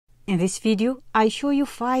In this video, I show you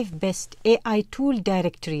 5 best AI tool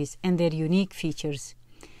directories and their unique features.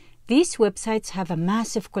 These websites have a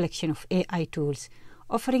massive collection of AI tools,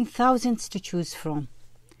 offering thousands to choose from.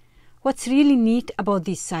 What's really neat about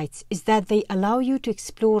these sites is that they allow you to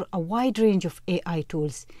explore a wide range of AI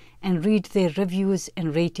tools and read their reviews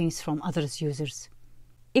and ratings from other users.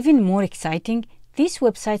 Even more exciting, these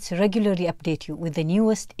websites regularly update you with the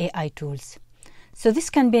newest AI tools. So this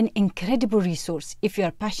can be an incredible resource if you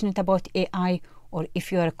are passionate about AI or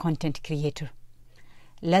if you are a content creator.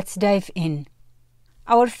 Let's dive in.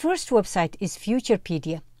 Our first website is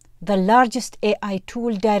Futurepedia, the largest AI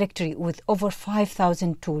tool directory with over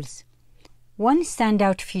 5,000 tools. One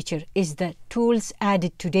standout feature is the Tools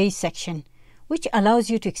Added Today section, which allows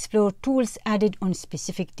you to explore tools added on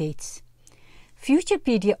specific dates.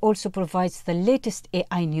 Futurepedia also provides the latest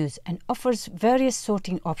AI news and offers various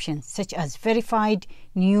sorting options such as verified,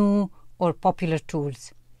 new, or popular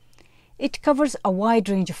tools. It covers a wide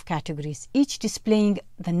range of categories, each displaying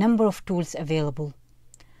the number of tools available.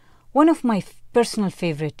 One of my personal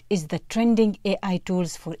favorite is the trending AI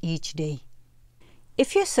tools for each day.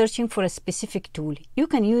 If you're searching for a specific tool, you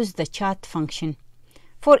can use the chat function.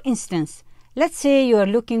 For instance, let's say you are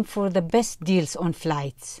looking for the best deals on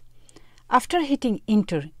flights. After hitting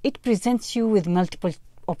enter, it presents you with multiple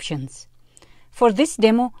options. For this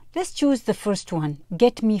demo, let's choose the first one,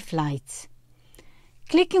 Get Me Flights.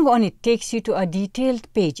 Clicking on it takes you to a detailed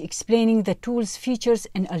page explaining the tool's features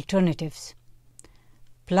and alternatives.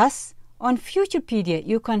 Plus, on Futurepedia,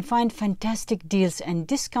 you can find fantastic deals and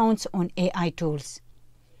discounts on AI tools.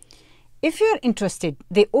 If you're interested,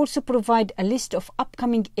 they also provide a list of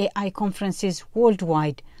upcoming AI conferences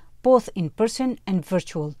worldwide, both in person and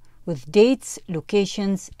virtual, with dates,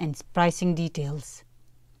 locations, and pricing details.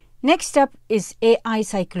 Next up is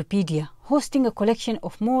AIcyclopedia, hosting a collection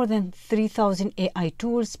of more than 3,000 AI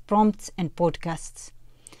tools, prompts, and podcasts.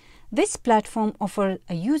 This platform offers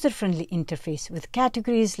a user-friendly interface with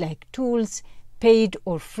categories like tools, paid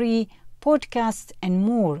or free, podcasts, and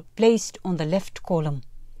more placed on the left column.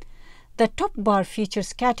 The top bar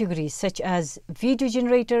features categories such as video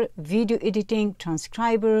generator, video editing,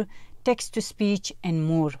 transcriber, text-to-speech, and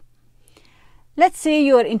more. Let's say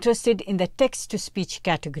you are interested in the text-to-speech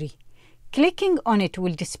category. Clicking on it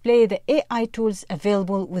will display the AI tools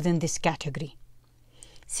available within this category.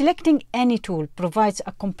 Selecting any tool provides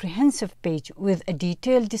a comprehensive page with a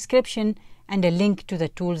detailed description and a link to the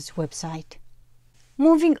tool's website.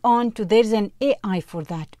 Moving on to there's an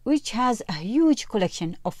AIforthat, which has a huge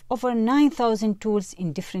collection of over 9,000 tools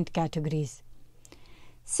in different categories.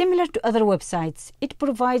 Similar to other websites, it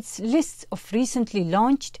provides lists of recently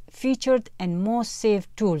launched, featured, and most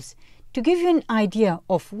saved tools to give you an idea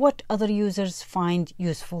of what other users find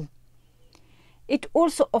useful. It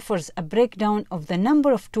also offers a breakdown of the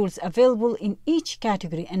number of tools available in each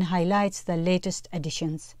category and highlights the latest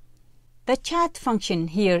additions. The chat function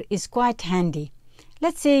here is quite handy.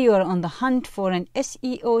 Let's say you are on the hunt for an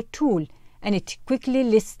SEO tool and it quickly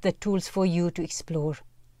lists the tools for you to explore.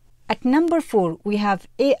 At number 4, we have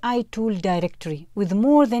AIToolDirectory with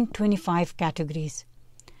more than 25 categories.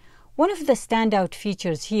 One of the standout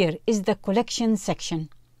features here is the collection section.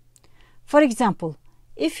 For example,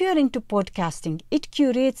 if you are into podcasting, it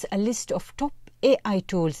curates a list of top AI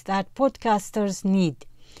tools that podcasters need,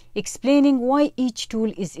 explaining why each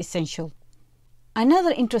tool is essential.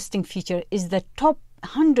 Another interesting feature is the top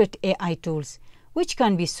 100 AI tools, which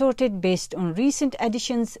can be sorted based on recent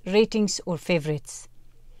additions, ratings, or favorites.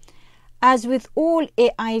 As with all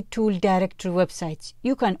AI tool directory websites,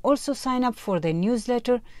 you can also sign up for their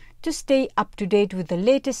newsletter to stay up to date with the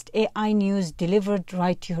latest AI news delivered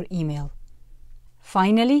right to your email.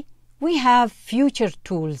 Finally, we have Future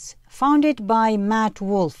Tools, founded by Matt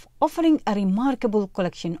Wolf, offering a remarkable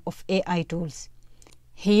collection of AI tools.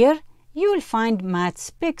 Here, you will find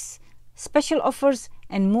Matt's picks, special offers,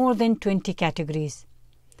 and more than 20 categories.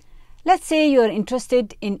 Let's say you are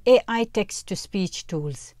interested in AI text-to-speech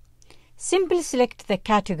tools. Simply select the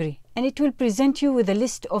category and it will present you with a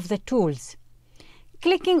list of the tools.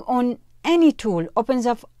 Clicking on any tool opens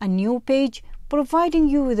up a new page providing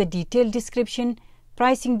you with a detailed description,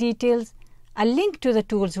 pricing details, a link to the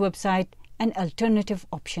tool's website, and alternative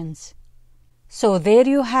options. So there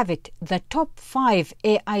you have it, the top 5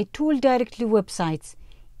 AI tool directory websites,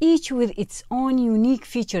 each with its own unique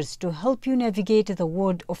features to help you navigate the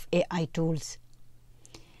world of AI tools.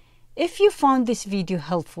 If you found this video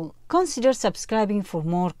helpful, consider subscribing for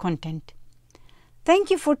more content. Thank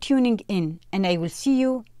you for tuning in, and I will see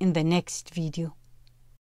you in the next video.